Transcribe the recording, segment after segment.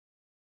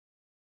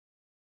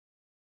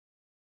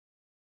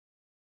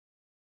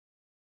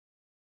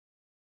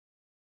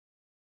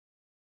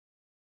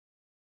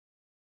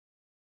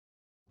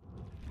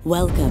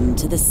Welcome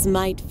to the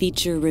SMITE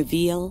feature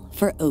reveal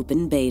for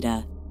Open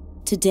Beta.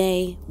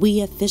 Today,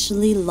 we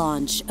officially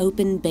launch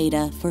Open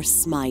Beta for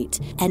SMITE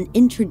and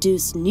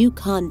introduce new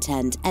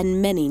content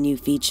and many new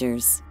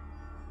features.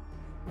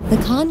 The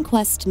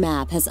Conquest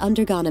map has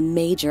undergone a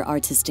major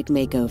artistic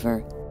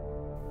makeover.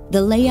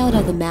 The layout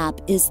of the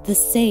map is the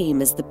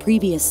same as the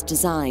previous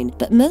design,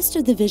 but most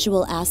of the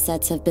visual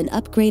assets have been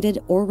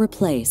upgraded or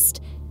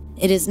replaced.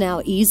 It is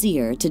now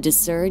easier to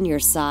discern your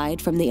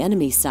side from the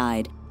enemy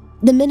side.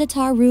 The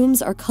Minotaur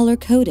rooms are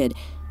color-coded,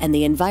 and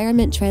the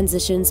environment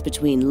transitions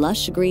between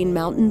lush green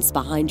mountains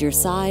behind your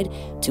side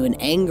to an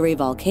angry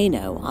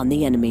volcano on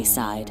the enemy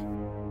side.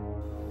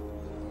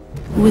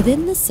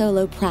 Within the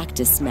solo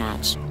practice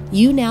match,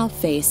 you now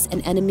face an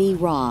enemy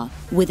Ra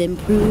with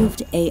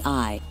improved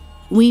AI.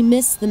 We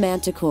miss the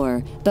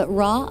Manticore, but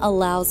Ra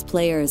allows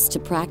players to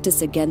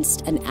practice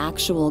against an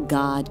actual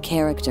god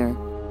character.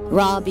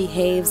 Ra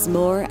behaves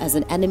more as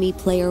an enemy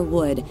player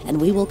would,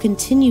 and we will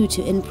continue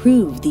to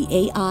improve the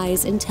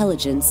AI's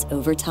intelligence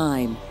over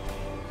time.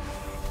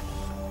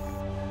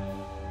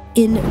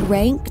 In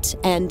ranked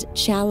and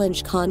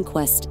challenge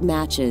conquest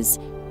matches,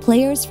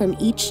 players from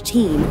each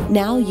team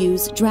now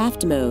use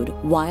draft mode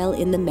while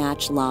in the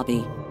match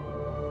lobby.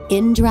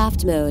 In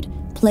draft mode,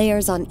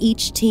 players on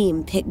each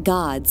team pick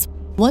gods.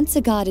 Once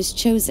a god is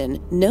chosen,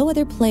 no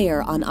other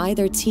player on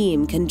either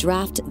team can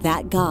draft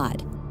that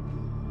god.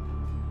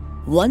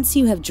 Once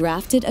you have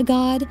drafted a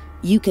god,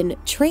 you can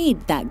trade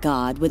that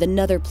god with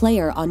another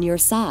player on your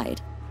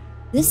side.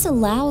 This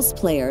allows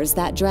players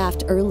that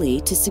draft early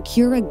to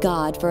secure a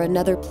god for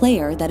another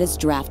player that is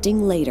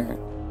drafting later.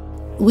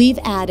 We've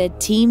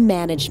added team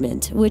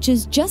management, which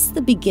is just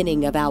the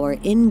beginning of our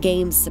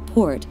in-game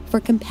support for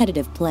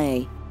competitive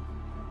play.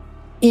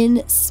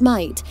 In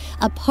SMITE,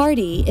 a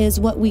party is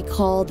what we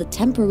call the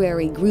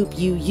temporary group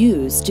you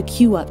use to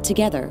queue up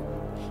together.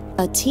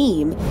 A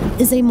team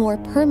is a more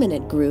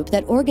permanent group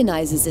that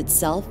organizes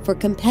itself for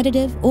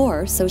competitive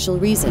or social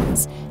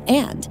reasons,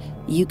 and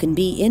you can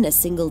be in a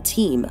single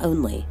team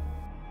only.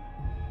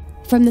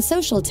 From the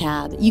Social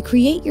tab, you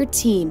create your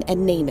team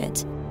and name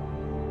it.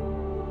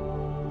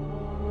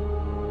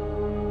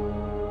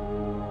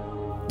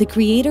 The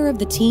creator of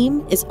the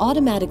team is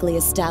automatically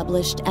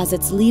established as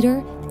its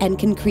leader and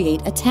can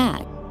create a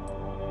tag.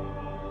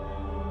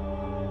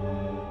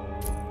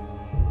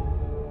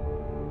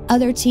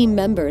 Other team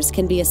members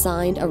can be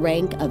assigned a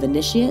rank of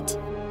initiate,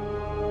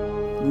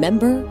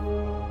 member,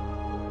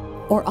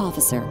 or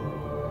officer.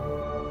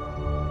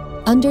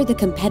 Under the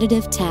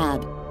Competitive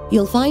tab,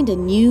 you'll find a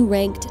new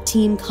ranked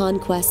Team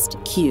Conquest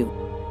queue.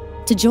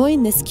 To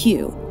join this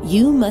queue,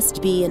 you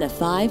must be in a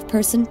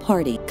 5-person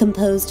party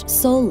composed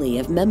solely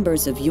of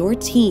members of your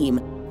team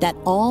that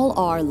all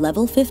are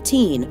level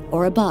 15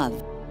 or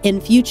above. In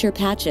future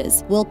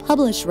patches, we'll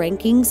publish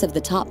rankings of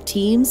the top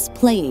teams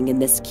playing in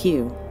this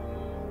queue.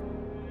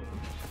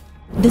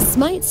 The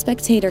SMITE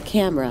spectator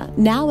camera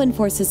now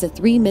enforces a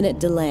 3-minute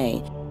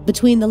delay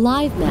between the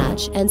live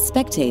match and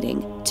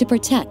spectating to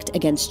protect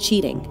against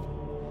cheating.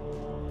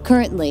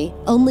 Currently,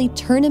 only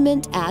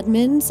tournament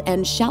admins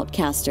and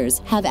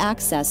shoutcasters have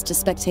access to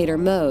spectator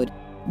mode,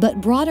 but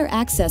broader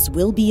access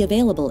will be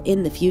available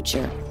in the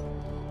future.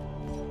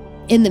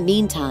 In the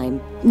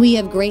meantime, we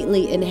have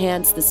greatly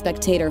enhanced the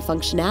spectator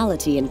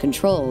functionality and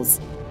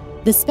controls.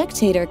 The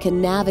spectator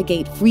can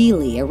navigate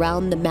freely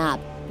around the map,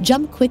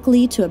 jump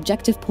quickly to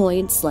objective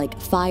points like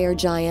Fire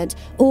Giant,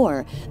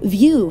 or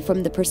view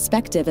from the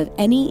perspective of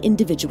any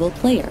individual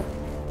player.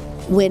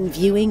 When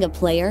viewing a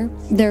player,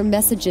 their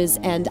messages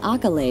and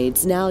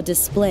accolades now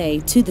display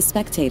to the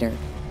spectator.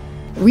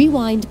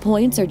 Rewind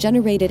points are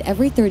generated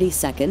every 30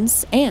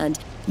 seconds, and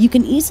you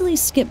can easily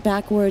skip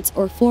backwards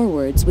or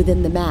forwards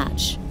within the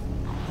match.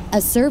 A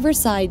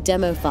server-side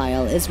demo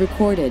file is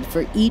recorded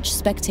for each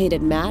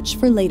spectated match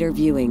for later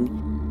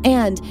viewing.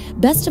 And,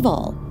 best of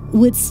all,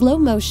 with slow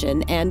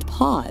motion and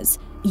pause,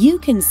 you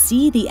can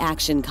see the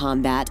action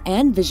combat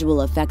and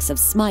visual effects of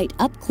SMITE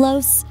up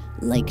close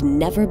like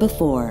never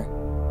before.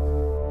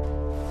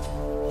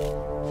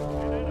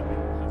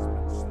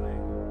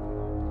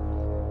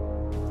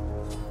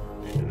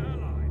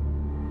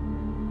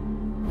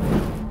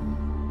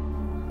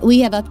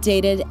 We have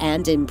updated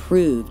and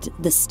improved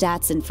the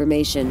stats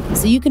information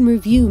so you can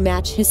review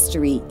match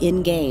history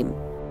in-game.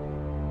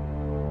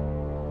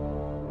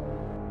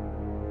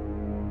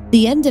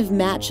 The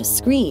end-of-match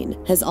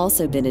screen has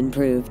also been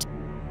improved.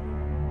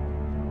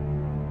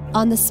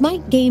 On the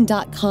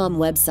SmiteGame.com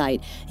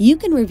website, you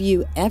can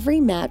review every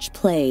match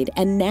played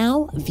and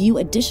now view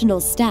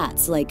additional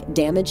stats like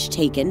damage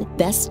taken,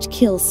 best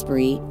kill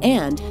spree,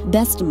 and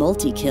best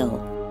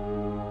multi-kill.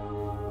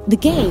 The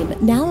game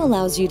now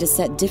allows you to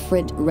set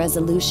different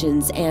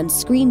resolutions and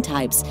screen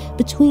types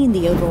between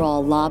the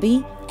overall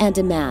lobby and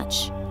a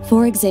match.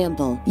 For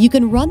example, you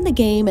can run the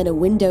game in a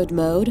windowed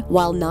mode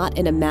while not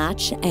in a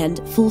match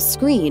and full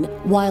screen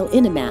while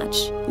in a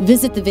match.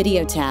 Visit the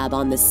Video tab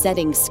on the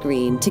Settings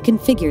screen to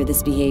configure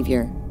this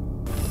behavior.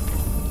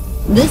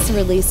 This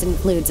release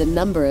includes a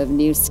number of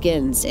new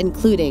skins,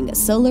 including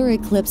Solar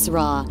Eclipse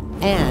Ra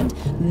and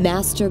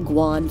Master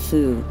Guan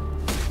Fu.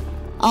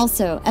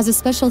 Also, as a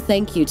special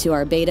thank you to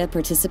our beta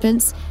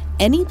participants,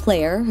 any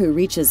player who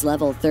reaches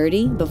level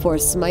 30 before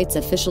SMITE's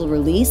official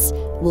release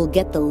will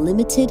get the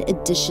limited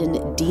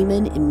edition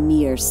Demon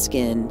Emir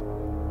skin.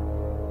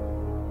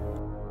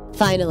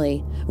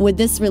 Finally, with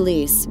this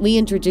release, we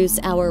introduce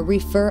our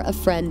Refer a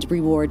Friend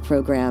reward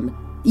program.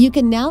 You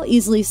can now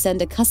easily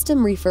send a custom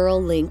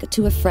referral link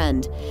to a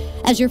friend.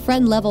 As your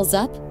friend levels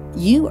up,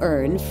 you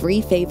earn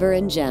free favor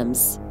and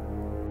gems.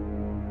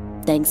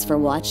 Thanks for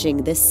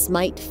watching this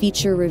SMITE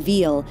feature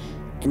reveal,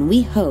 and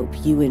we hope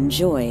you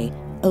enjoy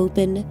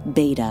Open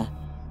Beta.